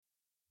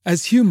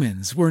As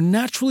humans, we're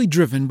naturally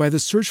driven by the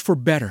search for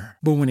better.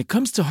 But when it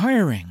comes to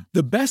hiring,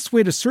 the best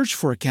way to search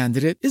for a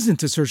candidate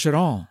isn't to search at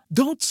all.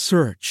 Don't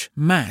search,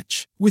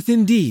 match with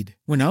Indeed.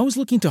 When I was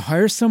looking to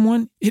hire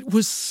someone, it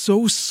was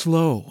so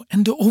slow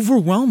and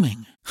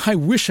overwhelming. I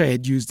wish I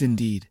had used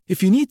Indeed.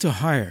 If you need to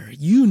hire,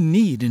 you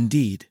need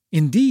Indeed.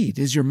 Indeed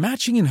is your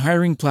matching and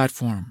hiring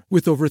platform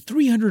with over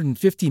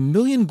 350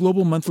 million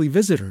global monthly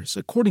visitors,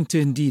 according to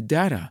Indeed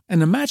data,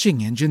 and a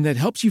matching engine that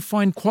helps you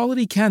find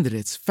quality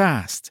candidates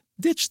fast.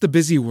 Ditch the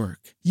busy work.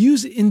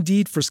 Use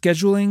Indeed for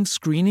scheduling,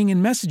 screening,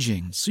 and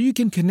messaging so you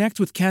can connect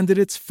with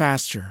candidates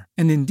faster.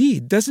 And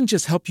Indeed doesn't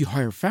just help you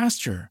hire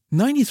faster.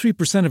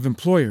 93% of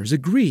employers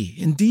agree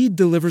Indeed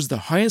delivers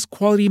the highest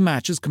quality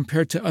matches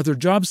compared to other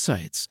job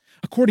sites,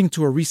 according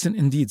to a recent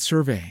Indeed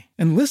survey.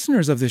 And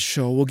listeners of this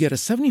show will get a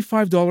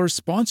 $75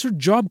 sponsored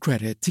job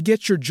credit to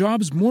get your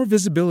jobs more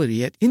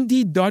visibility at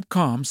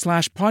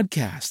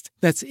Indeed.com/podcast.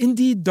 That's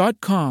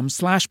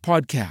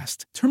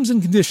Indeed.com/podcast. Terms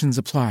and conditions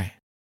apply.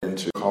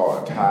 Into a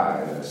car,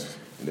 tied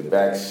in the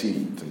back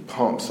seat, and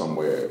pump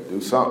somewhere, do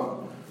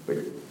something. But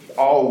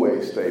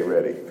always stay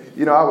ready.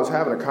 You know, I was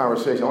having a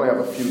conversation. I only have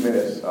a few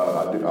minutes.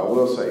 I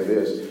will say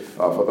this: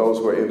 for those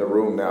who are in the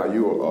room now,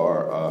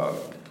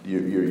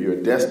 you're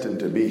destined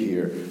to be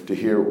here to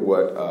hear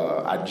what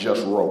I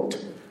just wrote.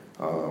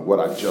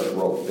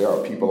 There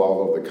are people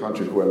all over the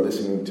country who are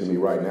listening to me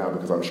right now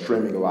because I'm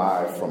streaming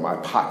live from my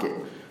pocket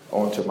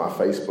onto my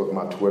Facebook,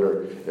 my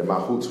Twitter, and my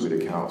Hootsuite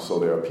account. So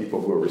there are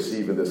people who are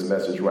receiving this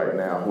message right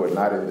now who are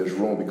not in this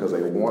room because they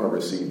want to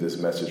receive this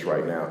message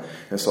right now.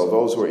 And so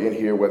those who are in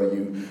here, whether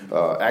you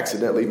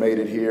accidentally made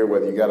it here,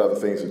 whether you got other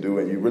things to do,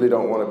 and you really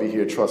don't want to be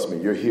here, trust me,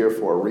 you're here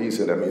for a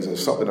reason. That means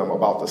there's something I'm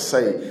about to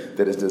say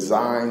that is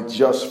designed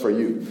just for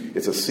you.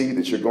 It's a seed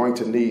that you're going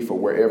to need for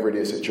wherever it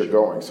is that you're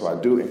going. So I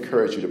do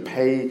encourage you to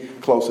pay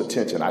close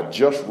attention. I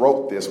just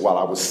wrote this while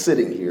I was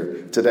sitting here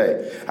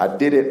today. I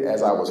did it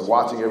as I was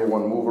watching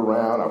everyone move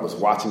around. I was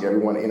watching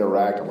everyone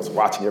interact. I was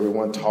watching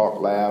everyone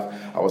talk, laugh.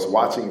 I was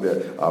watching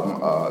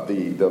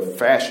the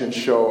fashion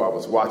show. I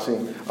was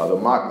watching the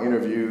mock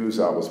interviews.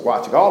 I was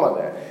watching all of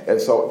that.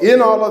 And so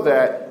in all of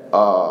that,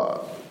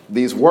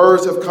 these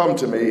words have come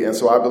to me. And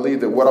so I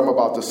believe that what I'm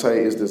about to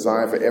say is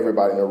designed for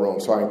everybody in the room.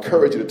 So I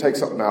encourage you to take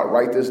something out.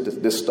 Write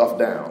this stuff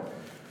down.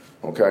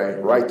 Okay?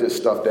 Write this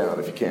stuff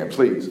down if you can.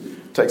 Please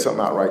take something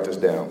out. Write this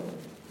down.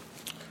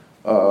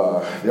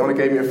 They only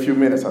gave me a few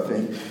minutes, I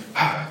think.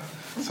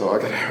 So I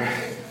got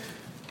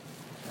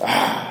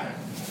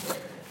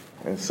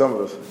and some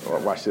of the,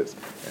 watch this,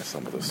 and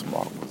some of the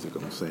smart ones are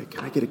going to say,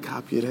 can I get a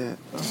copy of that?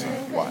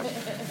 Watch.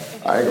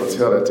 I ain't going to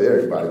tell that to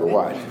everybody, but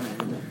watch.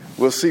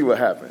 We'll see what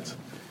happens.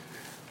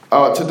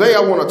 Today I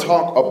want to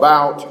talk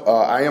about,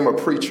 I am a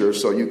preacher,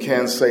 so you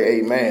can say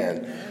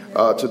amen.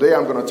 Today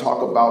I'm going to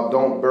talk about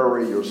don't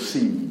bury your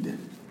seed.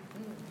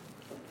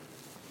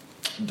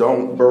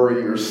 Don't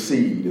bury your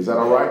seed. Is that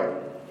all right?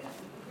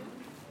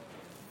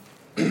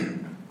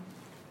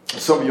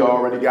 Some of you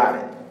already got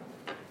it.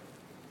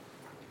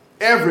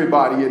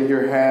 Everybody in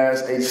here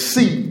has a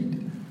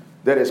seed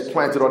that is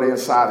planted on the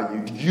inside of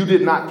you. You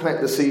did not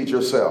plant the seed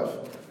yourself.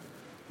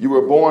 You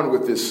were born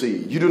with this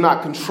seed. You do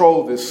not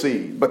control this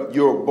seed, but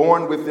you're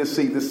born with this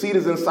seed. The seed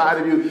is inside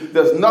of you.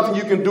 There's nothing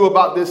you can do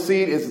about this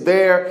seed. It's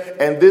there,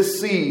 and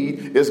this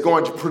seed is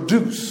going to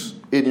produce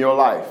in your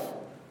life.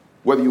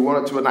 Whether you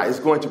want it to or not, it's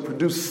going to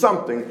produce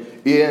something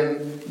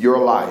in your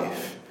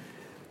life.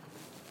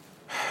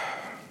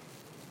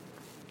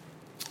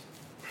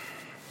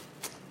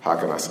 How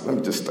can I say? Let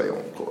me just stay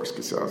on course.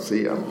 Because y'all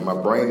see, my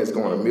brain is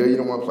going a million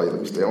and one places.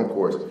 Let me stay on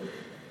course.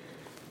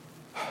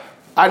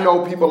 I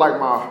know people like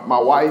my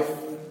wife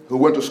who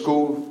went to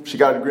school. She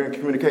got a degree in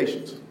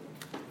communications.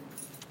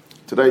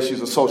 Today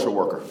she's a social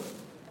worker.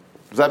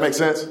 Does that make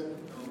sense?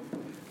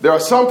 There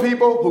are some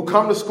people who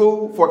come to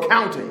school for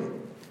accounting.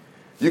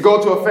 You go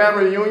to a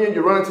family reunion,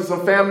 you run into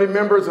some family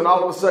members, and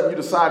all of a sudden you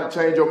decide to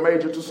change your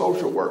major to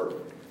social work.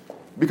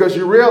 Because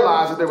you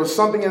realize that there was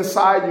something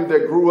inside you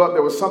that grew up.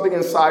 There was something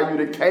inside you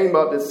that came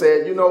up that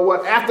said, you know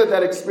what? After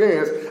that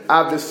experience,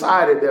 I've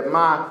decided that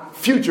my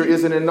future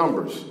isn't in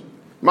numbers.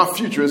 My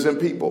future is in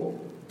people.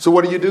 So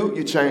what do?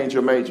 You change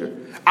your major.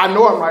 I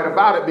know I'm right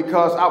about it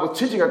because I was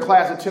teaching a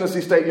class at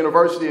Tennessee State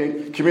University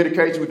in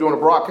communication. We're doing a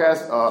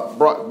broadcast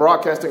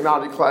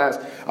technology class.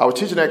 I was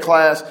teaching that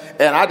class,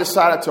 and I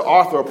decided to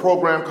author a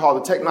program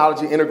called the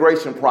Technology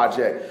Integration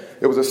Project.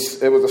 It was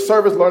a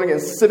service learning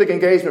and civic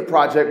engagement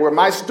project where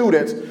my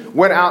students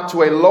went out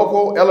to a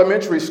local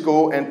elementary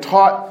school and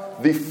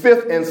taught the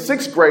 5th and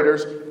 6th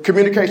graders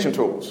communication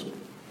tools.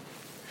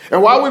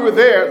 And while we were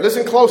there,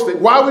 listen closely,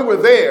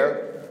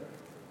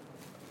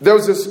 there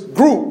was this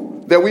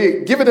group that we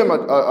had given them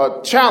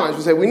a challenge.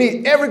 We said, we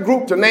need every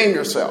group to name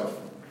yourself.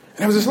 And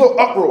there was this little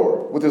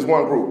uproar with this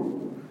one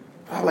group.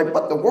 I was like,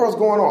 what the world's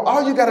going on?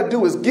 All you got to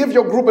do is give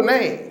your group a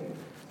name.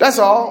 That's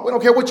all. We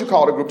don't care what you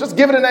call the group. Just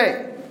give it a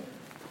name.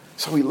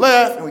 So we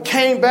left and we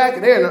came back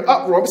and they're in an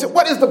uproar. We said,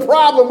 what is the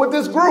problem with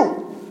this group?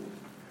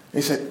 And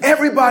he said,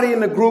 everybody in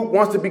the group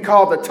wants to be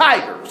called the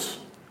Tigers,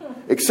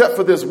 except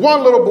for this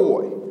one little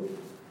boy.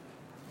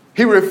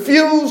 He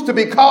refused to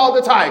be called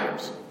the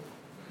Tigers.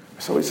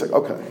 So he said,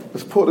 okay,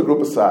 let's pull the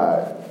group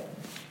aside.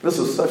 This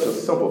is such a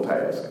simple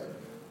task.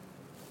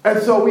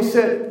 And so we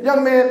said,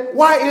 young man,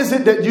 why is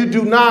it that you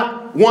do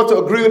not want to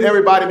agree with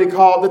everybody to be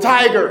called the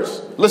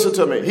Tigers? Listen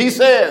to me. He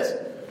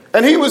says,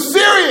 and he was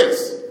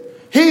serious.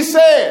 He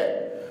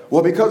said,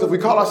 well, because if we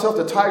call ourselves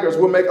the Tigers,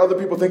 we'll make other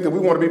people think that we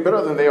want to be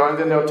better than they are, and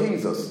then they'll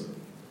tease us.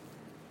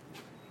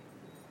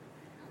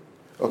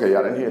 Okay,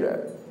 y'all didn't hear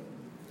that.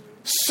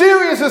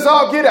 Serious as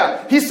all get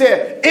out. He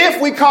said,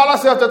 if we call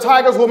ourselves the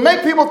Tigers, we'll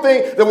make people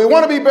think that we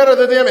want to be better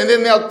than them, and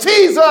then they'll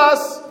tease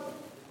us.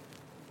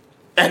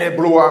 And it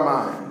blew our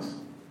minds.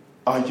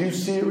 Are you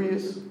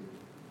serious?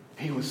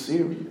 He was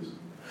serious.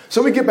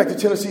 So we get back to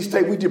Tennessee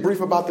State. We debrief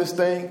about this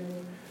thing.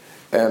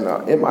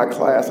 And in my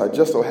class, I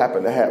just so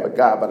happened to have a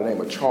guy by the name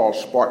of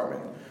Charles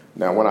Sparkman.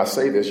 Now, when I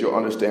say this, you'll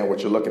understand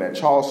what you're looking at.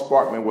 Charles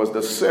Sparkman was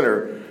the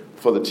center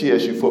for the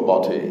TSU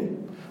football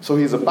team. So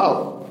he's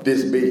about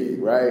this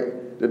big,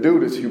 right? The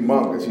dude is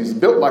humongous. He's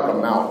built like a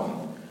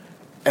mountain.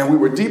 And we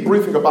were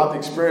debriefing about the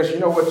experience. You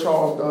know what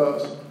Charles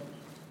does?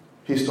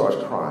 He starts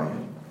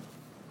crying.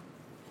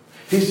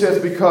 He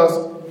says,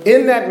 because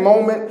in that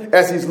moment,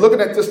 as he's looking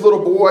at this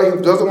little boy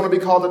who doesn't want to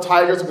be called the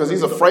Tigers because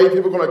he's afraid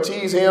people are going to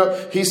tease him,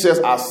 he says,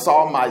 I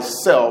saw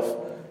myself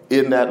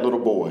in that little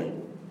boy.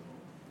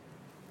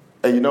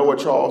 And you know what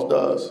Charles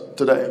does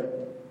today?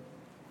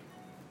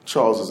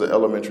 Charles is an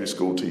elementary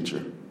school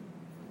teacher.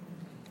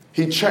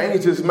 He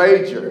changed his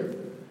major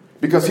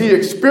because he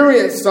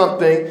experienced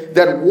something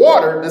that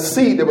watered the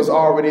seed that was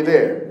already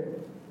there.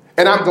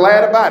 And I'm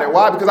glad about it.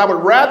 Why? Because I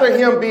would rather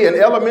him be an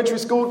elementary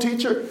school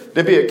teacher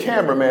than be a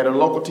cameraman at a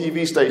local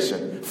TV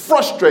station.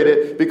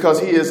 Frustrated because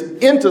he is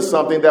into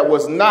something that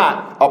was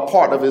not a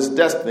part of his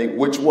destiny,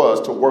 which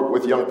was to work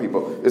with young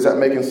people. Is that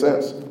making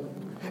sense?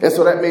 And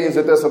so that means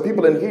that there's some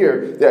people in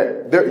here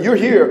that you're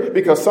here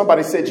because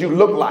somebody said you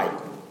look like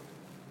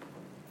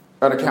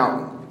an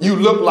accountant. You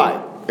look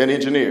like an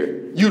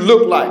engineer. You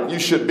look like you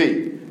should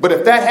be. But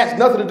if that has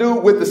nothing to do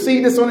with the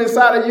seed that's on the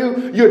inside of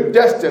you, you're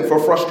destined for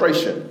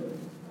frustration.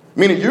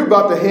 Meaning you're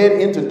about to head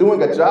into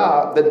doing a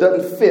job that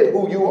doesn't fit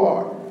who you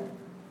are.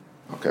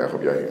 Okay, I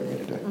hope y'all hear me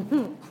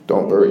today.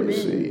 Don't bury your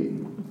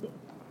seed.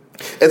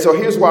 And so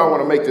here's why I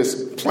want to make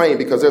this plain,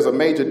 because there's a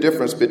major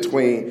difference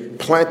between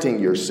planting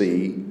your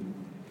seed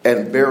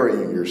and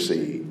burying your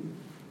seed.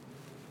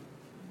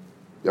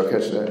 Y'all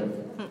catch that?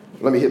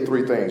 Let me hit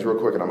three things real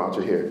quick and I'm out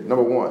your hair.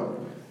 Number one,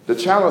 the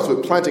challenge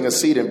with planting a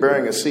seed and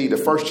burying a seed, the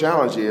first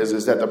challenge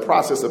is that the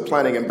process of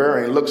planting and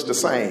burying looks the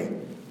same.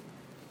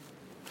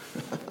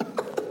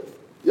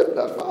 You're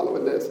not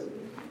following this.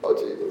 Oh,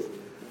 Jesus.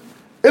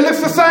 It looks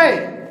the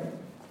same.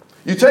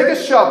 You take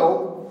a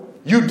shovel,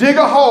 you dig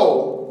a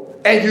hole,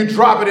 and you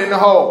drop it in the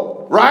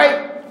hole,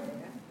 right?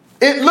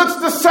 It looks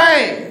the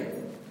same.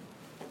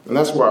 And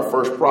that's where our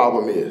first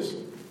problem is.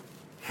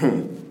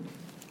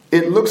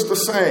 It looks the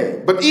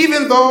same. But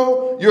even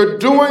though you're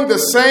doing the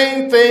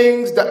same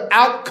things, the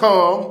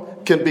outcome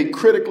can be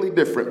critically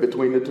different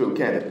between the two,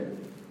 can it?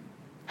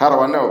 How do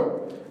I know?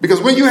 Because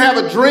when you have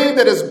a dream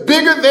that is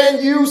bigger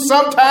than you,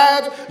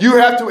 sometimes you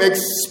have to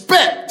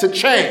expect to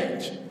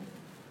change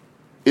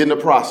in the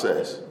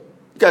process.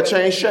 You got to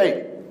change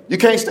shape. You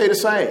can't stay the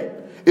same.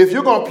 If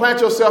you're going to plant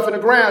yourself in the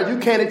ground, you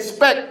can't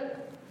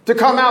expect to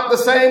come out the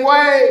same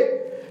way.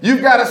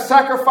 You've got to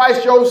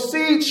sacrifice your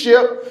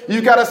seedship.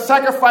 You've got to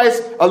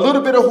sacrifice a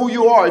little bit of who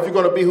you are if you're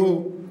going to be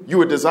who you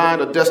were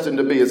designed or destined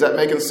to be. Is that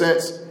making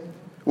sense?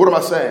 What am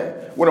I saying?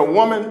 When a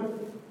woman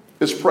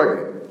is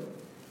pregnant,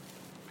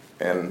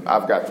 and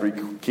I've got 3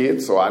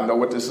 kids, so I know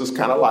what this is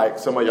kind of like.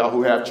 Some of y'all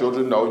who have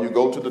children know you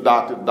go to the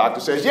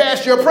doctor says,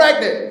 yes, you're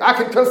pregnant. I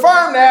can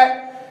confirm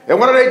that. And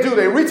what do?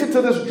 They reach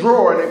into this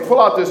drawer and they pull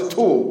out this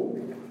tool.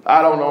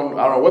 I don't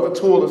know what the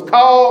tool is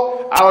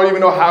called. I don't even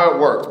know how it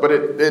works,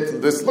 but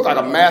this looks like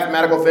a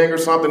mathematical thing or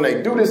something.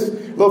 They do this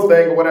little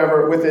thing or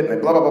whatever with it, and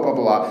they blah, blah, blah, blah,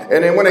 blah.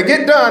 And then when they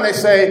get done, they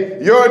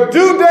say, your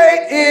due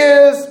date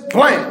is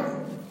blank.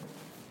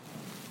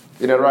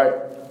 Isn't that right?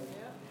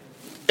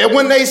 And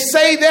when they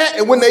say that,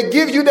 and when they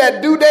give you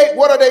that due date,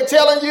 what are they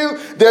telling you?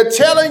 They're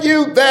telling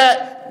you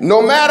that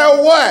no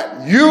matter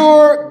what,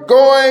 you're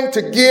going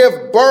to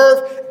give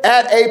birth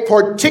at a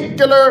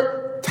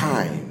particular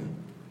time.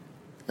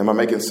 Am I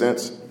making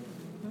sense?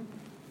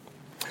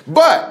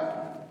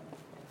 But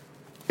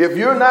if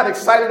you're not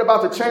excited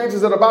about the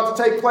changes that are about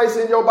to take place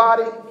in your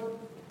body,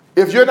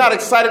 if you're not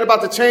excited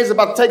about the changes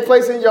about to take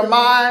place in your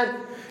mind,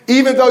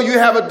 even though you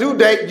have a due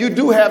date, you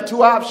do have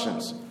 2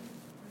 options.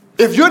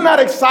 If you're not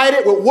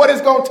excited with what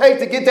it's going to take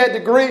to get that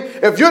degree,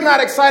 if you're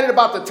not excited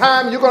about the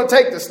time you're going to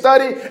take to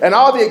study and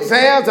all the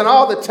exams and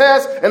all the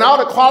tests and all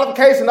the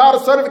qualifications and all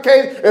the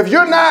certifications, if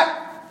you're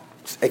not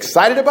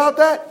excited about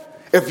that,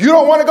 if you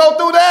don't want to go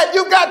through that,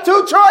 you've got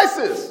 2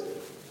 choices.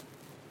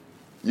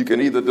 You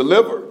can either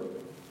deliver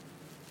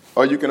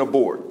or you can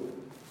abort.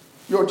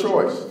 Your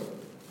choice.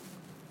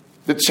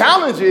 The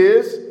challenge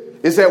is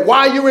that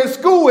while you're in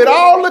school, it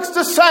all looks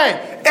the same.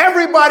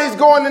 Everybody's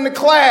going into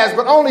class,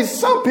 but only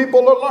some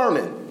people are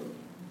learning.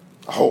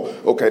 Oh,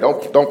 okay,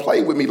 don't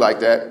play with me like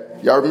that.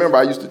 Y'all remember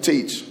I used to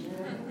teach.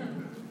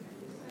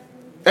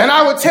 And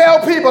I would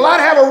tell people I'd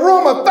have a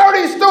room of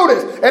 30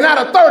 students, and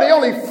out of 30,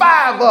 only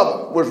 5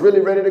 of them was really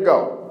ready to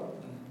go.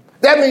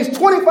 That means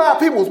 25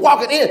 people was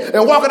walking in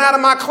and walking out of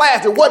my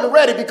class that wasn't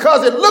ready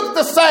because it looked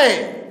the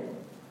same.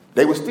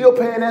 They were still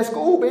paying that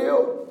school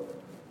bill.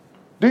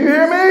 Do you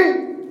hear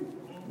me?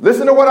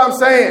 Listen to what I'm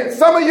saying.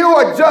 Some of you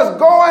are just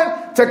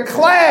going to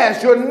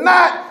class. You're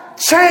not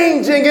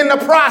changing in the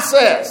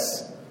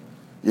process.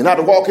 You're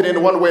not walking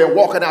in one way and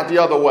walking out the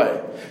other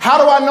way.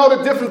 How do I know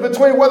the difference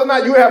between whether or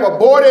not you have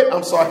aborted?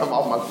 I'm sorry, I'm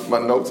off my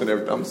notes and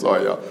everything. I'm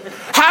sorry, y'all.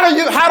 How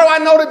do I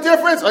know the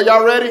difference? Are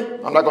y'all ready?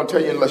 I'm not going to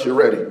tell you unless you're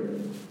ready.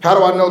 How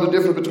do I know the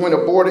difference between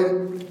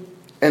aborting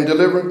and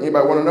delivering?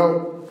 Anybody want to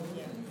know?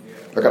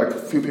 I got a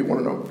few people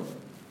want to know.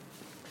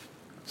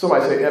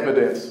 Somebody say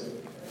evidence.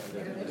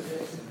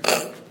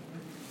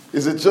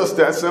 Is it just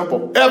that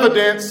simple?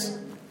 Evidence.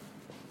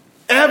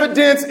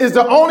 Evidence is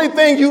the only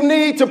thing you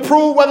need to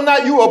prove whether or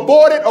not you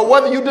aborted or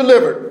whether you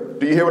delivered.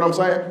 Do you hear what I'm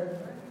saying?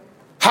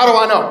 How do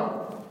I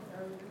know?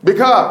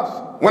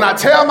 Because when I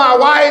tell my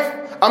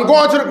wife I'm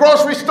going to the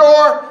grocery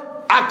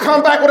store, I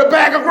come back with a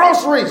bag of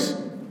groceries.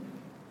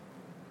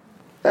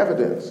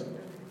 Evidence.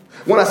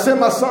 When I send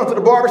my son to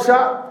the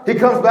barbershop, he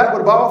comes back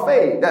with a bald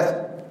fade. That's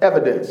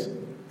evidence.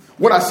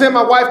 When I send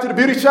my wife to the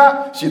beauty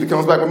shop, she either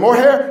comes back with more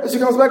hair or she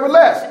comes back with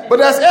less. But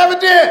that's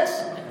evidence.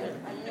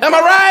 Am I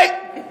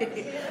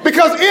right?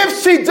 Because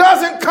if she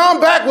doesn't come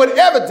back with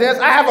evidence,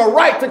 I have a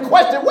right to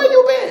question, where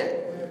you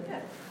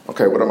been?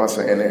 Okay, what am I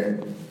saying there?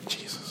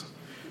 Jesus.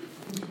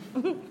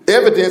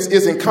 Evidence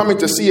isn't coming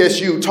to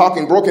CSU,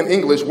 talking broken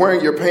English,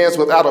 wearing your pants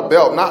without a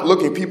belt, not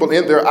looking people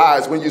in their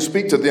eyes when you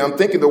speak to them,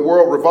 thinking the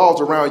world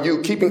revolves around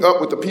you, keeping up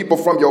with the people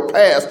from your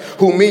past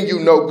who mean you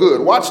no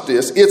good. Watch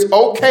this. It's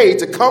okay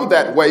to come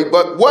that way,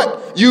 but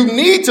what you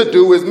need to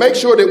do is make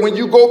sure that when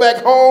you go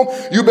back home,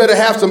 you better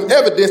have some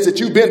evidence that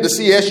you've been to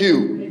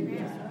CSU.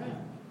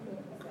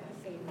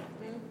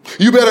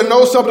 You better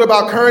know something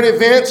about current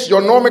events.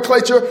 Your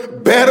nomenclature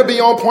better be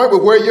on point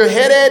with where you're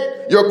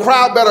headed. Your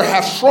crowd better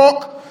have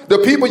shrunk. The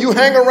people you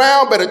hang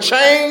around better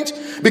change.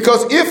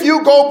 Because if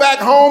you go back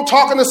home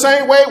talking the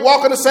same way,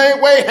 walking the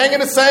same way, hanging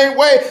the same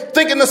way,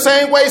 thinking the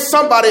same way,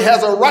 somebody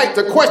has a right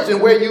to question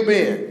where you've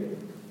been.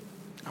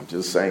 I'm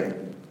just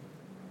saying.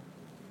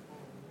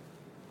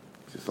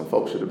 Some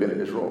folks should have been in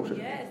this room.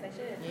 Yes, they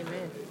should.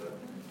 Amen.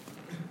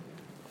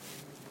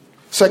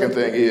 Second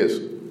thing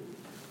is,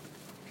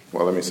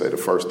 well, let me say the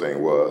first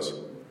thing was,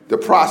 the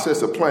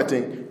process of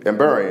planting and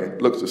burying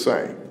looks the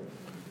same.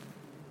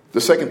 The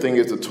second thing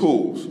is the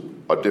tools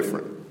are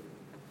different.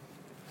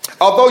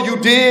 Although you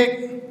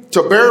dig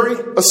to bury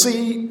a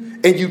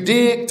seed and you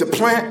dig to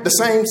plant the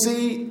same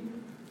seed,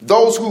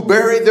 those who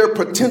bury their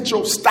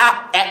potential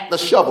stop at the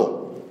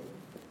shovel.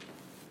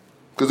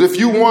 Because if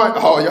you want,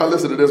 y'all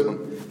listen to this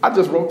one. I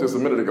just wrote this a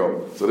minute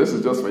ago, so this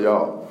is just for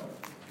y'all.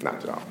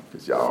 Not y'all,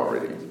 because y'all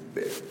already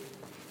there.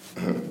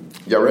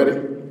 Y'all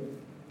ready?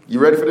 You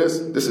ready for this?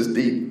 This is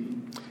deep.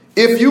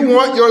 If you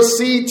want your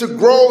seed to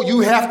grow, you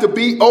have to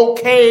be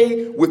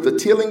okay with the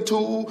tilling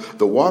tool,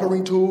 the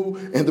watering tool,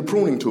 and the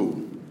pruning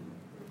tool.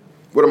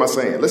 What am I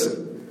saying?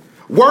 Listen,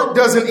 work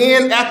doesn't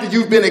end after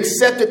you've been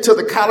accepted to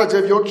the college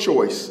of your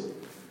choice.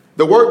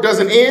 The work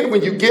doesn't end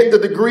when you get the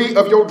degree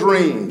of your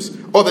dreams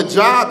or the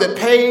job that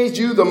pays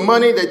you the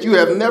money that you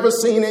have never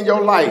seen in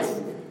your life.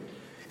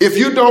 If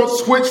you don't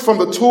switch from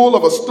the tool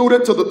of a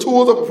student to the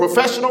tool of a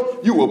professional,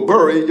 you will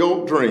bury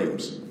your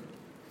dreams.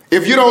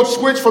 If you don't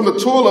switch from the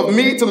tool of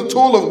me to the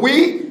tool of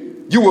we,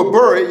 you will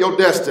bury your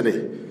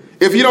destiny.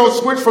 If you don't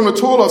switch from the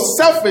tool of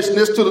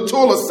selfishness to the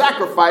tool of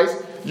sacrifice,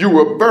 you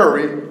will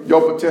bury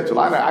your potential.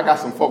 I got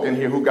some folk in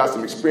here who got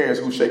some experience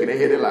who's shaking their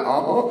head. They're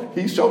like,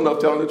 he's showing up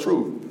telling the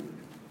truth.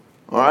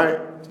 All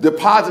right?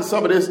 Deposit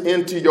some of this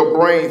into your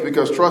brains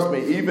because trust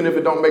me, even if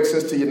it don't make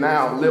sense to you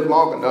now, live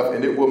long enough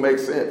and it will make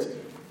sense.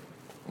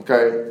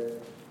 Okay?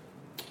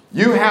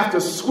 You have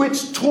to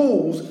switch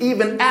tools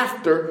even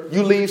after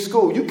you leave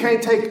school. You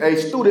can't take a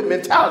student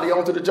mentality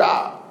onto the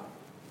job.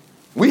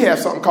 We have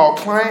something called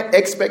client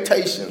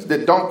expectations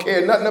that don't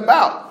care nothing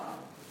about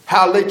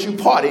how late you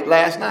partied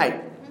last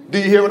night. Do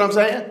you hear what I'm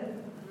saying?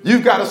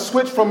 You've got to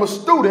switch from a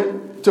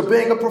student to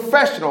being a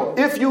professional.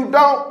 If you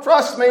don't,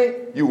 trust me,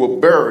 you will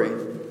bury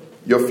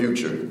your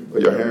future. Are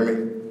y'all hearing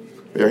me?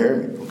 Are y'all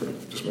hearing me? Okay,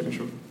 just making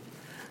sure.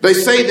 They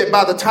say that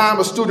by the time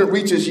a student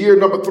reaches year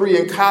number 3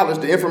 in college,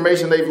 the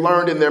information they've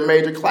learned in their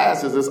major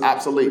classes is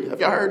obsolete. Have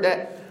y'all heard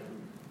that?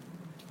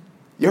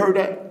 You heard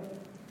that?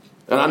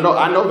 And I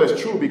know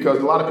that's true because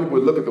a lot of people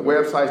look at the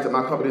websites that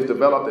my company's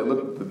developed, they look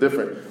at the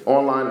different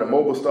online and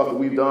mobile stuff that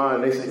we've done,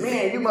 and they say,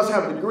 man, you must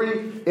have a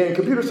degree in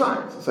computer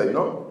science. I say,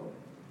 no.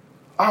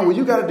 Oh, well,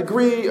 you got a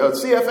degree, a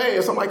CFA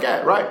or something like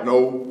that, right?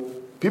 No.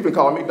 People been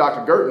calling me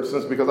Dr. Gurton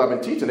since because I've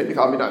been teaching. They be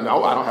calling me Dr.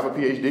 No, I don't have a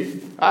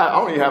PhD. I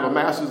only have a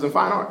master's in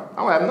fine art.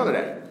 I don't have none of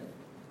that.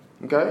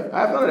 Okay?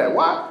 I have none of that.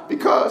 Why?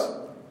 Because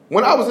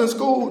when I was in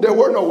school, there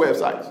were no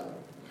websites.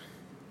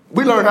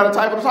 We learned how to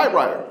type on a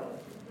typewriter.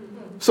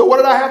 So what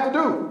did I have to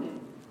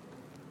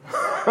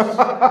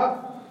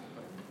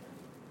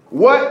do?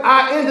 What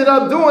I ended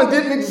up doing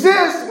didn't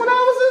exist when I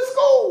was in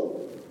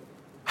school.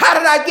 How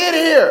did I get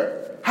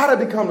here? How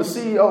did I become the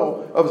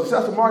CEO of a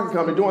successful marketing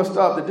company doing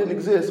stuff that didn't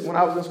exist when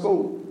I was in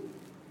school?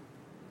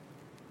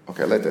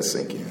 Okay, let that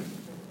sink in.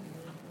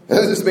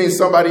 That just means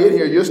somebody in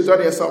here, you're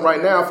studying something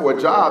right now for a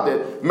job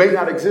that may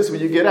not exist when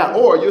you get out.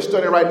 Or you're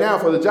studying right now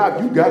for the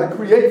job you got to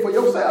create for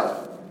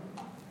yourself.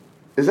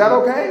 Is that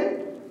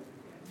okay?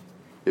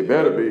 It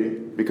better be,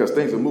 because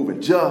things are moving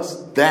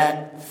just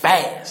that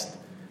fast.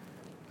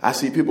 I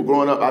see people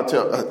growing up.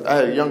 I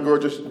had a young girl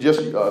just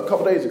a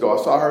couple days ago.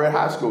 I saw her at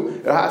high school.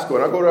 And I go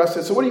to her, I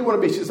said, so what do you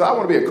want to be? She said, I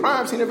want to be a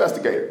crime scene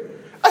investigator.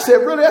 I said,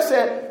 really? I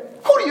said,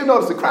 who do you know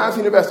that's a crime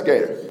scene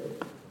investigator?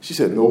 She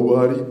said,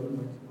 nobody.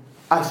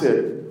 I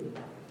said,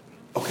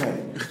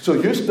 okay, so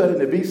you're studying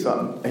to be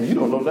something and you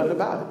don't know nothing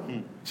about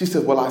it. She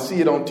said, well, I see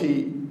it on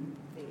TV.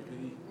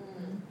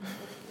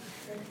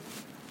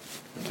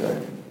 Okay.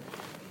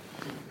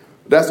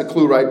 That's a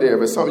clue right there.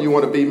 If it's something you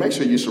want to be, make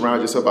sure you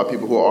surround yourself by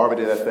people who are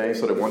already that thing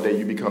so that one day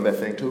you become that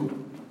thing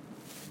too.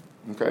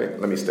 Okay,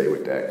 let me stay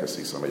with that because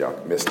see, some of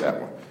y'all missed that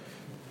one.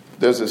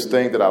 There's this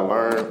thing that I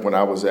learned when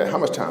I was at, how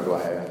much time do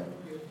I have?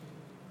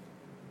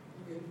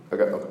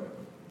 Okay.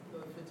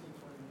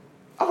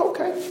 Oh,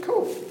 okay,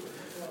 cool.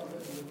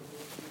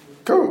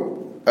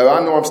 Cool. I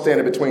know I'm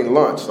standing between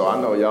lunch, so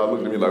I know y'all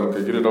looking at me like,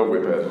 okay, get it over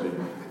with, Pastor G.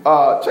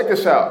 Check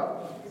this out.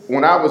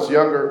 When I was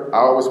younger, I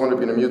always wanted to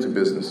be in the music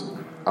business.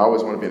 And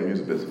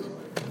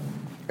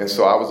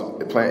so I was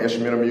playing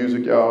instrumental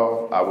music,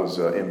 y'all. I was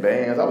in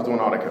bands. I was doing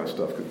all that kind of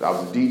stuff. I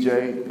was a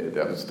DJ.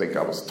 I think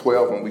I was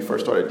 12 when we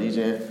first started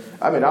DJing.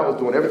 I mean, I was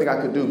doing everything I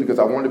could do because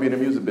I wanted to be in the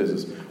music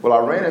business. Well, I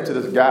ran into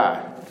this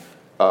guy.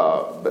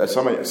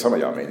 Some of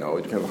y'all may know.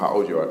 It depends on how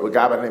old you are. A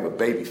guy by the name of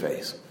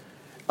Babyface.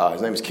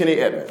 His name is Kenny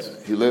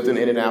Edmonds. He lived in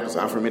Indianapolis.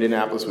 I'm from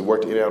Indianapolis. We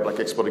worked at Indianapolis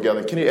Black Expo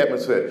together. And Kenny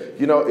Edmonds said,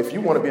 you know, if you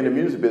want to be in the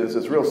music business,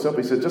 it's real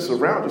simple. He said, just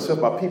surround yourself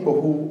by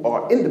people who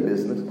are in the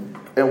business,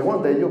 and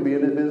one day you'll be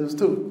in the business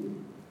too.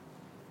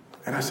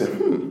 And I said,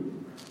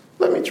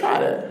 let me try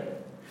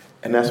that.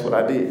 And that's what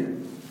I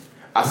did.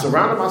 I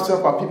surrounded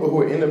myself by people who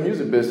were in the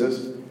music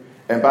business,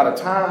 and by the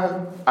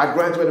time I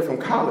graduated from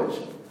college,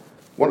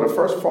 one of the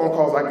first phone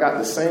calls I got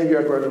the same year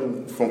I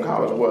graduated from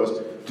college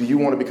was, do you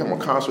want to become a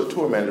concert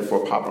tour manager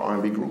for a popular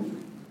R&B group?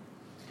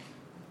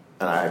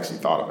 And I actually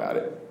thought about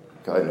it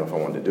because I didn't know if I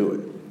wanted to do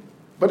it.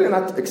 But then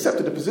I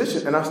accepted the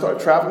position and I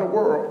started traveling the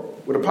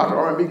world with a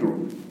popular R&B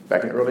group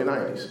back in the early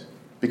 90s.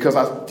 Because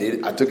I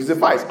took his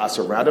advice. I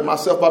surrounded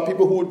myself by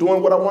people who were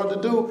doing what I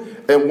wanted to do,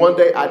 and one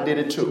day I did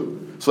it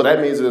too. So that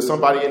means there's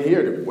somebody in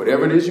here that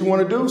whatever it is you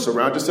want to do,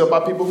 surround yourself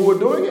by people who are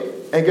doing it,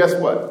 and guess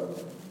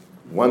what?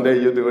 One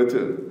day you'll do it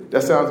too.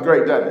 That sounds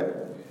great, doesn't it?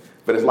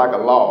 But it's like a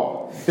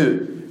law.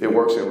 It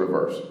works in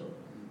reverse.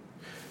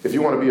 If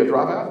you want to be a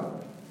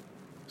dropout,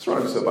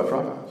 surround yourself by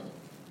dropouts.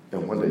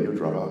 And one day you'll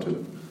drop out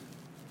too.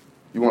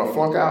 You want to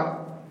flunk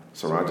out?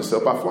 Surround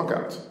yourself by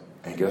flunkouts.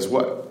 And guess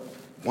what?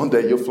 One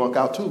day you'll flunk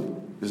out too.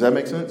 Does that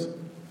make sense?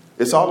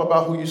 It's all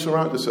about who you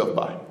surround yourself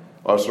by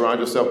or surround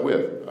yourself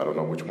with. I don't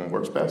know which one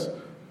works best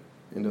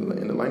in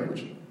the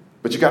language.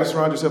 But you got to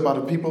surround yourself by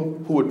the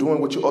people who are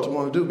doing what you ultimately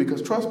want to do,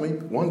 because trust me,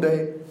 one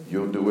day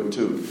you'll do it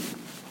too.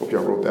 Hope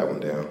y'all wrote that one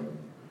down.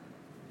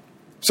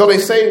 So they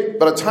say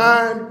by the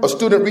time a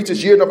student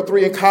reaches year number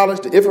 3 in college,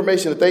 the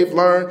information that they've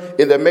learned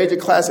in their major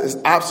class is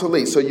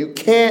obsolete. So you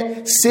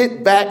can't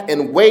sit back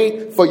and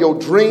wait for your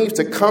dreams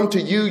to come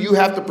to you. You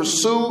have to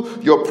pursue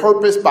your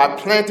purpose by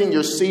planting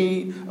your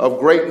seed of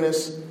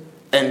greatness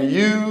and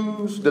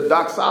use the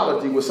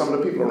doxology with some of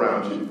the people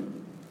around you.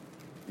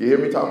 You hear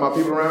me talking about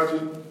people around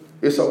you?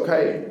 It's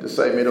okay to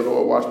say, may the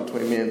Lord watch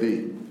between me and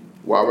thee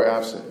while we're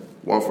absent,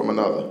 one from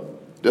another.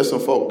 There's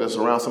some folk that's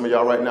around some of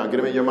y'all right now. Get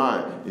them in your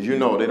mind. As you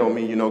know, they don't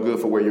mean you're no good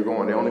for where you're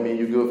going. They only mean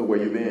you're good for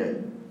where you've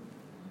been.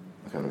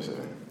 Okay, let me say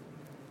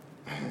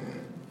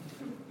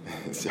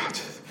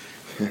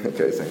that.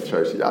 Okay, St.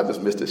 Church, y'all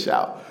just missed a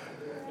shout.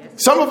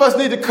 Some of us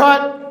need to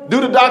do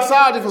the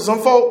doxology for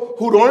some folk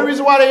who the only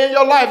reason why they're in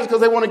your life is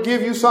because they want to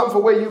give you something for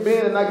where you've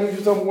been and not give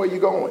you something for where you're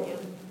going.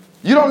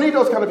 You don't need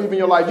those kind of people in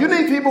your life. You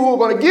need people who are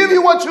going to give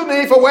you what you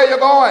need for where you're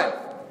going.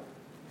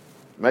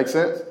 Make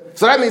sense?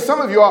 So that means some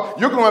of you're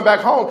going back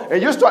home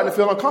and you're starting to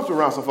feel uncomfortable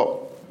around some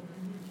folk.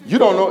 You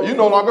don't know, you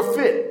no longer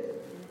fit.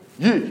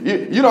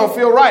 You don't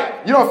feel right.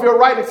 You don't feel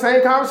right in the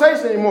same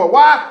conversation anymore.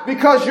 Why?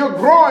 Because you're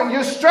growing,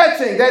 you're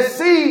stretching. That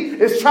seed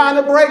is trying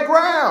to break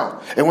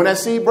ground. And when that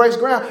seed breaks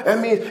ground,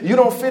 that means you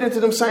don't fit into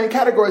them same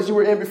categories you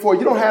were in before.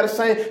 You don't have the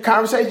same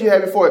conversation you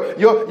had before.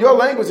 Your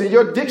language and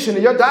your diction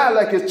and your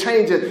dialect is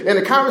changing. And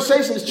the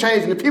conversation is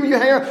changing. The people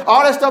you're hearing,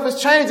 all that stuff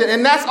is changing.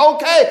 And that's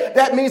okay.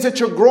 That means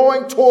that you're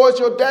growing towards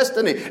your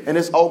destiny. And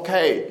it's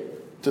okay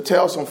to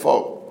tell some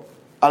folk,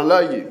 I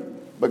love you.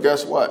 But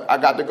guess what? I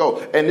got to go.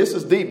 And this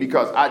is deep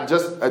because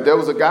there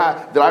was a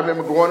guy that I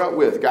remember growing up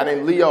with, a guy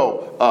named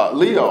Leo.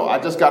 I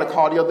just got a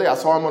call the other day. I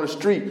saw him on the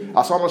street.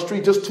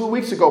 Just 2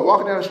 weeks ago,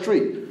 walking down the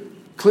street.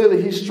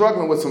 Clearly, he's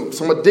struggling with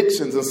some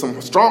addictions and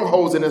some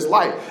strongholds in his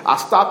life. I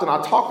stopped and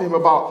I talked to him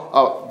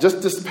about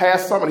just this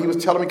past summer. He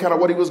was telling me kind of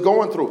what he was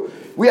going through.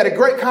 We had a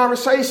great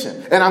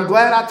conversation, and I'm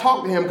glad I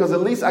talked to him because at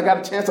least I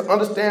got a chance to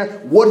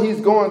understand what he's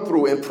going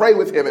through and pray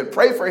with him and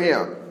pray for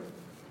him.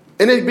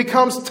 And it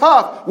becomes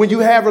tough when you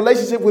have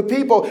relationship with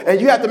people and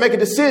you have to make a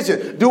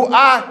decision. Do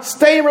I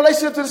stay in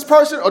relationship to this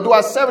person or do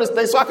I sever this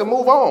thing so I can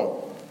move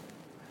on?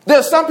 There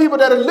are some people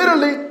that are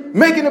literally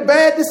making a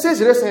bad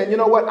decision. They're saying, you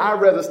know what, I'd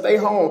rather stay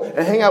home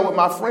and hang out with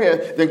my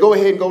friends than go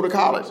ahead and go to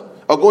college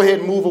or go ahead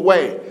and move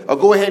away or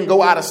go ahead and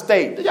go out of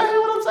state. Did y'all hear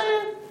what I'm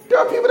saying? There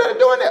are people that are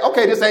doing that.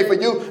 Okay, this ain't for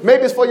you.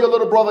 Maybe it's for your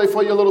little brother,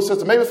 for your little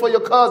sister. Maybe it's for your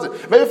cousin.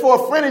 Maybe it's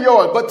for a friend of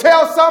yours. But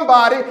tell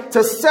somebody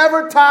to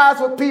sever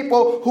ties with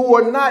people who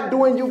are not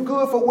doing you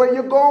good for where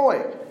you're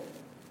going.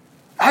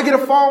 I get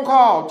a phone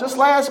call just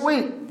last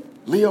week.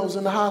 Leo's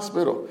in the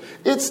hospital.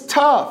 It's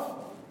tough.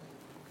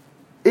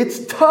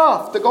 It's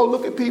tough to go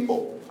look at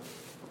people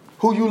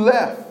who you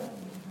left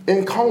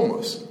in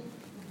comas.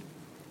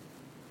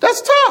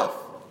 That's tough.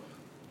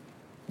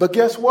 But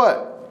guess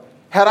what?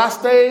 Had I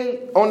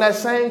stayed on that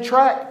same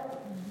track,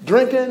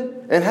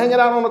 drinking and hanging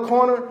out on the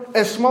corner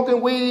and smoking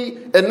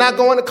weed and not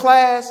going to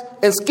class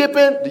and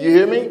skipping, do you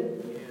hear me?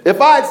 If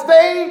I had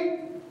stayed,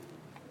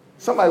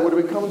 somebody would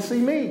have been coming to see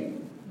me.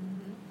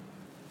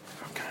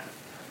 Okay.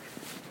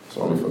 It's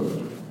only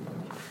for...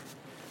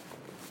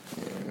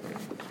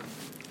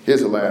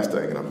 Here's the last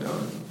thing, and I'm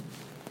done.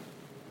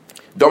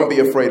 Don't be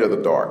afraid of the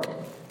dark.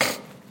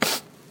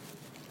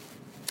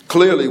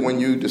 Clearly, when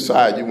you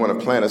decide you want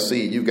to plant a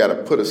seed, you've got to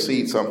put a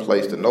seed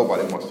someplace that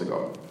nobody wants to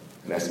go.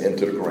 And that's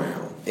into the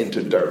ground,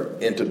 into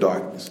dirt, into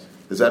darkness.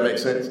 Does that make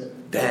sense?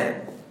 Damn.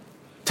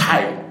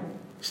 Tight.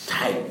 It's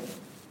tight.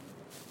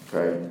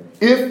 Okay?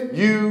 If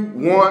you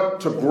want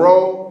to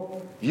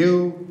grow,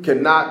 you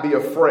cannot be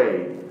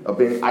afraid of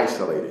being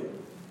isolated.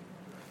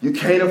 You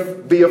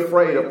can't be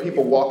afraid of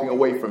people walking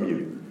away from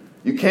you.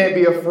 You can't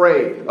be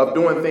afraid of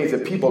doing things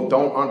that people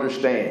don't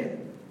understand.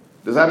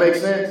 Does that make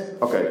sense?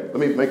 Okay, let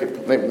me make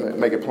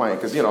it plain.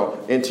 Because,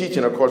 in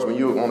teaching, of course, when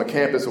you're on the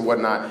campus or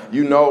whatnot,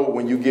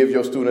 when you give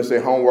your students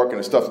their homework and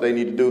the stuff that they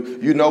need to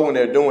do, when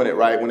they're doing it,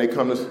 right? When they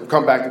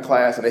come back to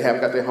class and they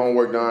haven't got their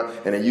homework done,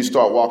 and then you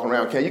start walking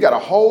around. Okay, you got a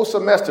whole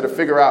semester to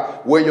figure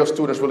out where your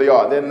students really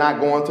are. They're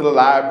not going to the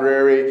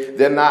library.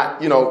 They're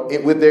not,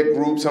 with their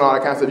groups and all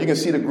that kind of stuff. You can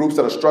see the groups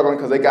that are struggling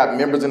because they got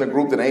members in the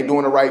group that ain't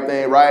doing the right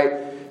thing,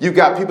 right? You've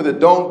got people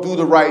that don't do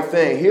the right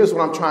thing. Here's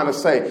what I'm trying to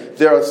say.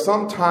 There are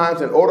some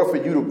times in order for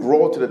you to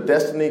grow to the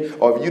destiny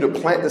or for you to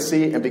plant the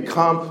seed and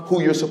become who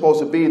you're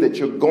supposed to be, that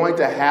you're going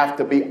to have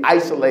to be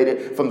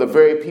isolated from the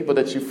very people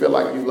that you feel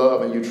like you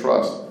love and you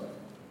trust.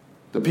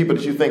 The people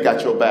that you think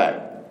got your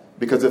back.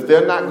 Because if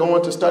they're not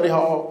going to study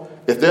hall,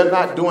 if they're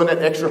not doing that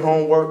extra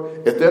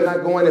homework, if they're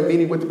not going and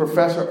meeting with the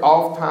professor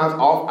off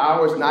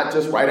hours, not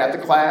just right after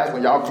class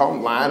when y'all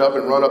come line up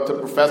and run up to the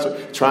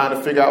professor trying to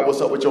figure out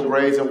what's up with your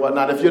grades and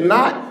whatnot. If you're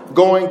not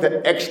going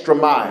the extra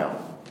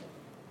mile,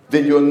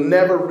 then you'll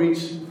never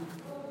reach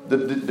the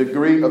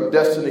degree of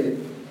destiny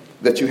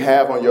that you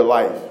have on your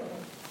life.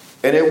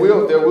 And there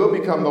will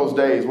become those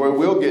days where it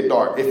will get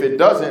dark. If it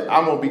doesn't,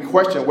 I'm going to be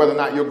questioning whether or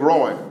not you're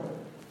growing.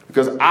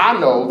 Because I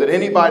know that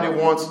anybody who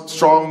wants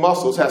strong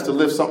muscles has to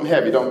lift something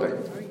heavy, don't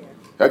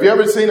they? Have you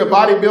ever seen a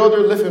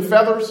bodybuilder lifting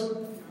feathers?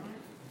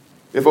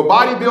 If a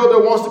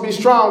bodybuilder wants to be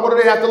strong, what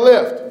do they have to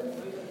lift?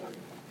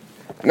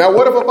 Now,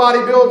 what if a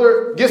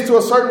bodybuilder gets to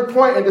a certain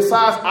point and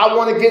decides, I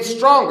want to get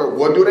stronger?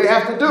 What do they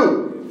have to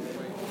do?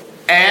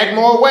 Add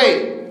more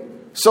weight.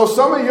 So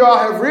some of y'all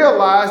have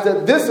realized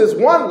that this is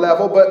one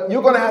level, but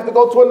you're going to have to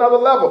go to another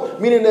level.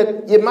 Meaning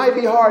that it might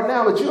be hard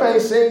now, but you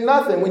ain't seeing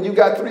nothing when you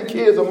got 3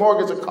 kids, a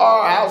mortgage, a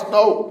car, a house,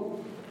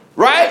 no.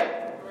 Right?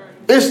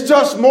 It's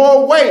just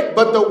more weight.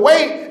 But the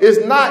weight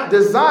is not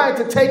designed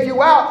to take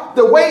you out.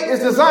 The weight is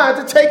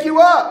designed to take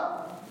you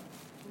up.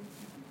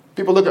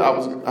 People look at,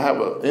 I have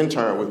an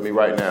intern with me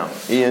right now,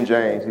 Ian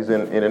James. He's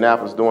in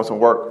Indianapolis doing some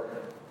work.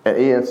 And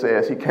Ian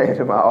says, he came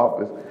to my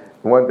office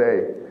one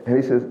day and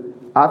he says,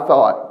 I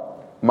thought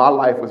my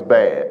life was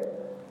bad.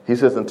 He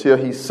says, until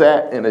he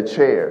sat in a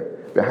chair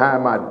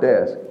behind my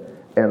desk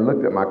and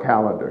looked at my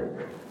calendar.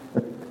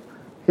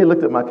 He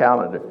looked at my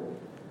calendar.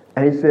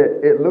 And he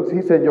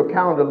said, your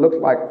calendar looks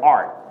like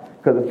art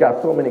because it's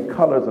got so many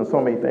colors and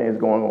so many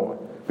things going on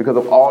because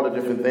of all the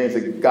different things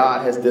that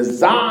God has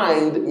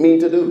designed me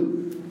to do.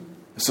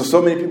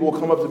 So many people will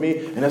come up to me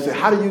and they say,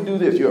 how do you do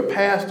this? You're a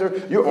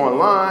pastor, you're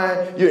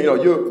online,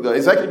 you're the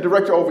executive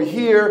director over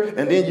here,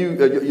 and then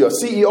you're a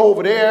CEO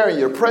over there, and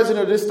you're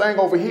president of this thing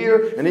over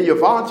here, and then you're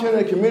volunteering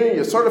in the community,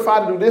 you're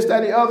certified to do this,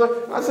 that, and the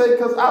other. And I say,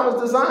 because I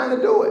was designed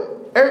to do it.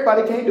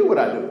 Everybody can't do what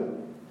I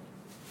do.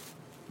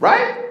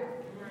 Right?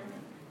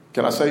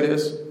 Can I say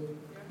this?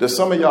 There's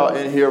some of y'all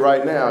in here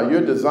right now,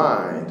 you're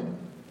designed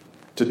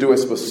to do a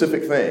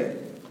specific thing.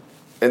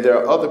 And there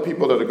are other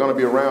people that are going to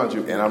be around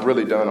you. And I'm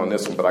really done on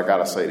this one, but I got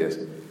to say this.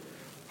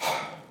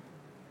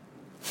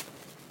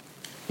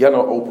 Y'all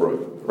know Oprah,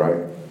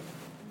 right?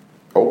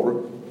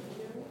 Oprah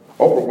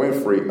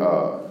Winfrey,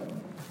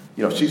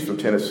 she's from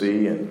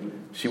Tennessee. And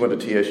She went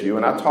to TSU,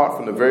 and I taught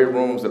from the very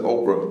rooms that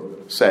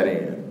Oprah sat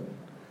in,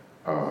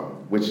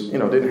 which,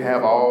 didn't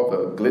have all the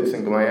glitz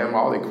and glam.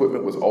 All the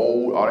equipment was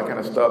old, all that kind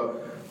of stuff.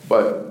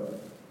 But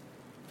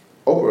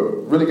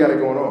Oprah really got it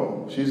going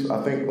on. She's,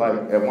 I think, like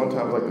at one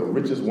time, like the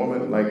richest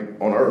woman like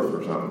on earth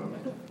or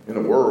something, in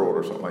the world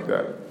or something like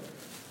that.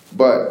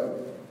 But,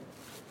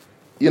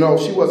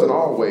 she wasn't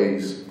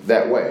always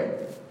that way.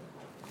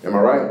 Am I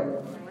right?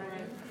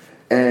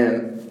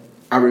 And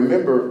I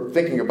remember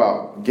thinking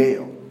about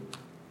Gail.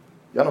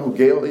 Y'all know who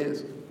Gail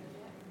is?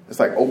 It's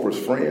like Oprah's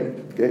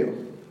friend, Gail.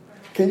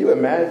 Can you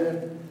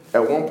imagine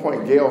at one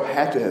point Gail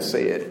had to have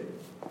said,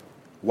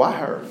 why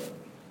her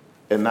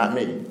and not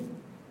me?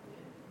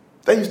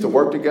 They used to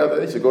work together.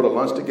 They used to go to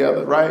lunch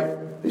together,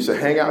 right? They used to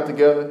hang out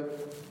together.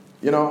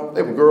 They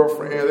were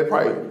girlfriends. They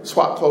probably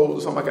swapped clothes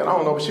or something like that. I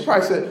don't know. But she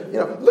probably said,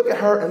 look at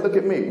her and look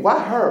at me. Why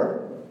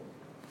her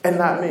and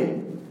not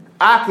me?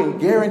 I can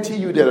guarantee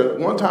you that at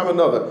one time or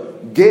another,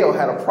 Gail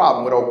had a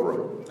problem with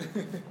Oprah.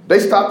 They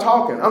stopped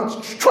talking.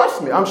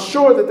 Trust me, I'm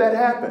sure that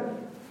happened.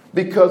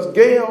 Because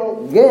Gail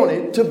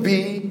wanted to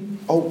be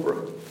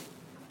Oprah.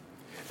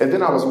 And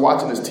then I was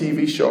watching this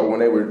TV show when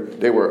they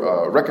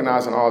were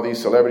recognizing all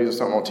these celebrities or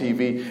something on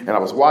TV. And I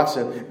was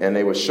watching, and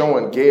they were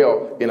showing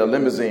Gail in a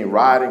limousine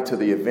riding to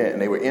the event.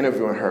 And they were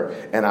interviewing her.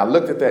 And I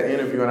looked at that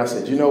interview and I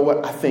said, you know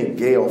what? I think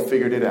Gail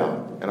figured it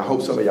out. And I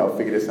hope some of y'all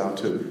figure this out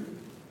too.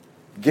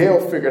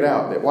 Gail figured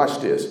out that, watch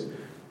this,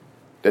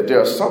 that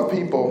there are some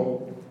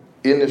people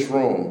in this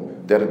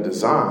room that are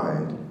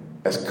designed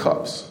as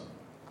cups.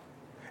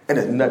 And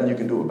there's nothing you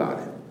can do about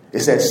it.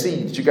 It's that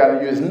seed that you got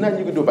to use. There's nothing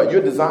you can do about it.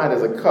 You're designed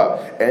as a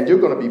cup, and you're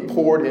going to be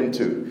poured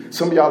into.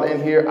 Some of y'all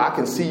in here, I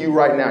can see you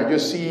right now. You're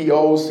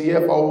CEOs,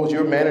 CFOs,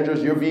 you're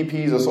managers, you're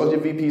VPs,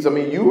 associate VPs. I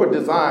mean, you are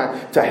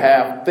designed to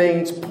have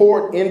things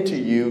poured into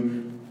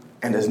you,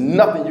 and there's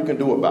nothing you can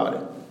do about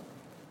it.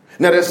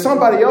 Now, there's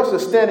somebody else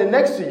that's standing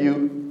next to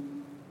you.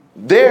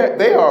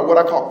 They are what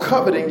I call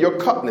coveting your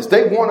cupness.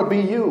 They want to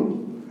be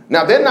you.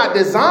 Now, they're not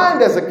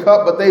designed as a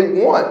cup, but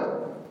they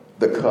want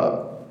the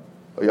cup.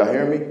 Are y'all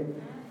hearing me?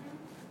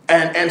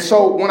 And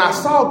so when I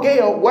saw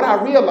Gail, what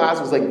I realized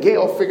was that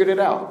Gail figured it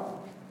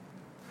out.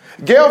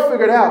 Gail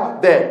figured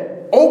out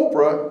that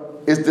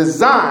Oprah is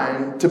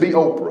designed to be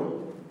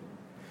Oprah.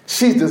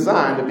 She's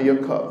designed to be a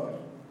cup.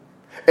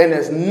 And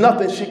there's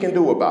nothing she can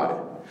do about it.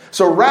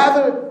 So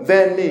rather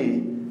than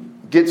me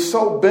get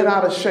so bent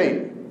out of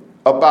shape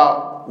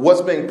about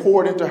what's being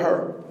poured into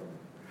her,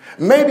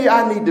 maybe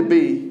I need to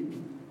be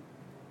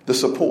the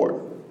support.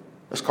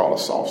 Let's call it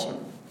a saucer.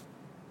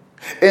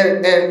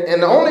 And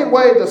the only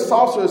way the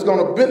saucer is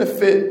going to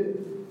benefit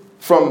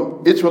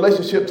from its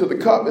relationship to the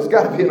cup, it's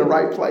got to be in the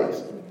right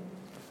place.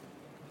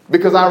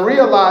 Because I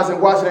realized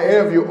in watching the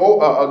interview,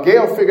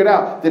 Gail figured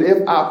out that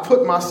if I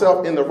put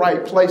myself in the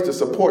right place to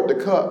support the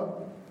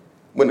cup,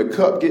 when the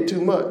cup get too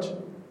much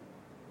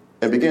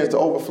and begins to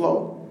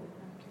overflow,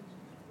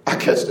 I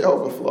catch the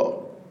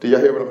overflow. Do y'all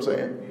hear what I'm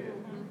saying?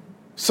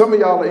 Some of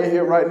y'all are in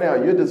here right now.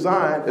 You're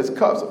designed as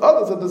cups.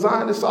 Others are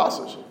designed as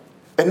saucers.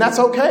 And that's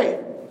okay.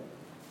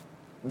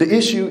 The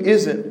issue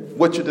isn't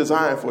what you're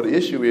designed for. The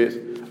issue is,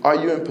 are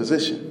you in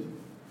position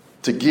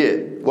to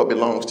get what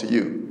belongs to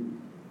you?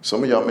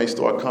 Some of y'all may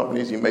start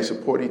companies. You may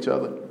support each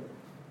other.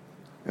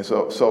 And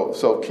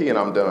so key, and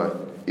I'm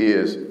done,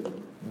 is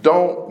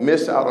don't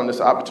miss out on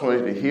this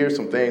opportunity to hear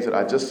some things that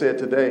I just said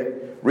today.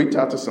 Reach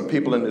out to some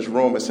people in this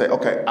room and say,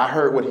 okay, I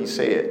heard what he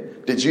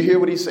said. Did you hear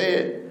what he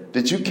said?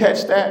 Did you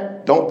catch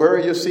that? Don't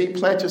bury your seed.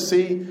 Plant your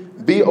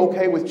seed. Be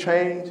okay with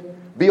change.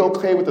 Be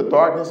okay with the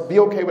darkness. Be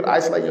okay with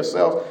isolating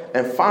yourself,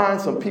 and find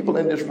some people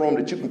in this room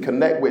that you can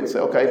connect with and say,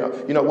 okay,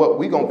 you know what?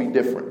 We're going to be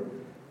different.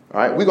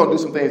 All right? We're going to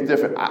do some things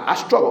different. I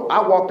struggled.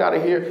 I walked out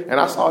of here and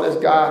I saw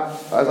this guy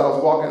as I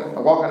was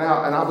walking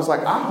out, and I was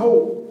like, I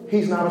hope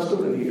he's not a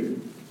student here,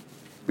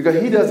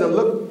 because he doesn't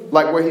look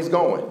like where he's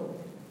going.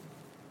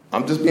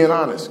 I'm just being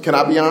honest. Can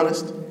I be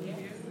honest?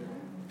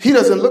 He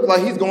doesn't look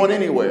like he's going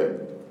anywhere.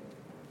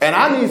 And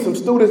I need some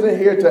students in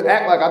here to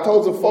act like I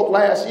told some folk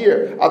last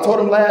year. I told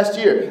them last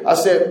year, I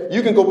said,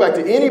 you can go back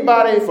to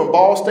anybody from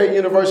Ball State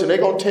University. They're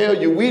going to tell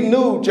you, we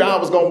knew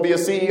John was going to be a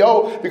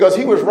CEO because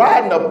he was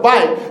riding a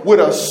bike with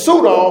a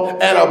suit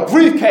on and a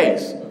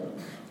briefcase.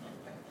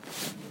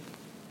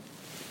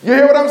 You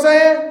hear what I'm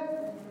saying?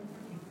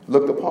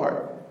 Look the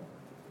part.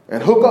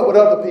 And hook up with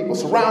other people.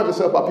 Surround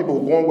yourself by people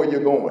who are going where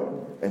you're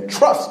going. And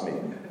trust me,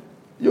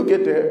 you'll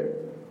get there.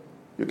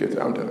 You'll get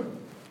there. I'm done.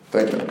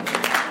 Thank you.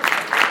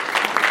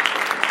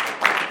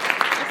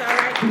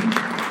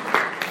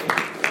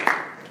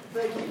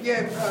 Thank you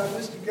again,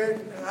 Mr.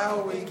 Gerton. I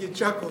always get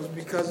chuckles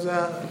because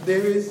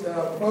there is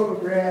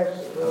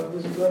photographs of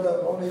this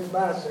brother on his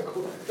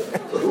bicycle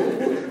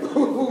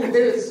who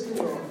is,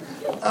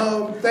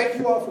 thank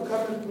you all for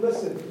coming.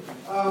 Listen,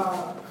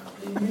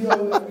 you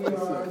know that we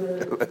are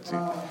under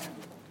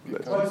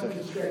budget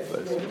constraints.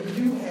 What we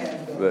do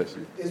have, though,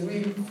 is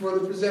for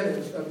the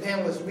presenters,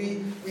 panelists,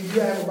 we do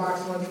have a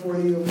box lunch for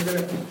you. We're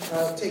going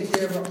to take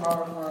care of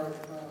our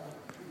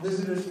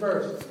visitors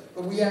first.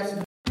 But we have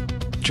some.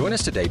 Join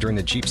us today during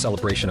the Jeep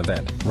Celebration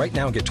event. Right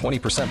now, get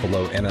 20%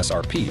 below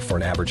MSRP for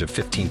an average of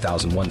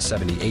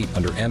 $15,178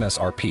 under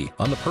MSRP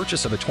on the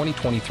purchase of a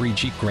 2023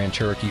 Jeep Grand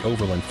Cherokee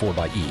Overland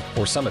 4xE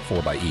or Summit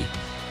 4xE.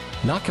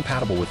 Not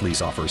compatible with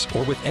lease offers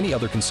or with any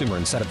other consumer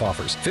incentive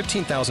offers.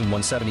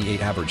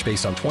 $15,178 average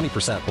based on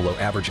 20% below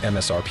average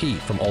MSRP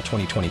from all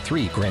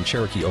 2023 Grand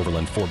Cherokee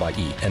Overland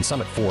 4xE and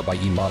Summit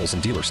 4xE models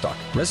in dealer stock.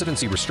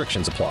 Residency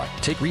restrictions apply.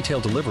 Take retail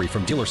delivery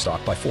from dealer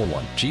stock by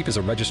 4/1. Jeep is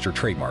a registered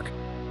trademark.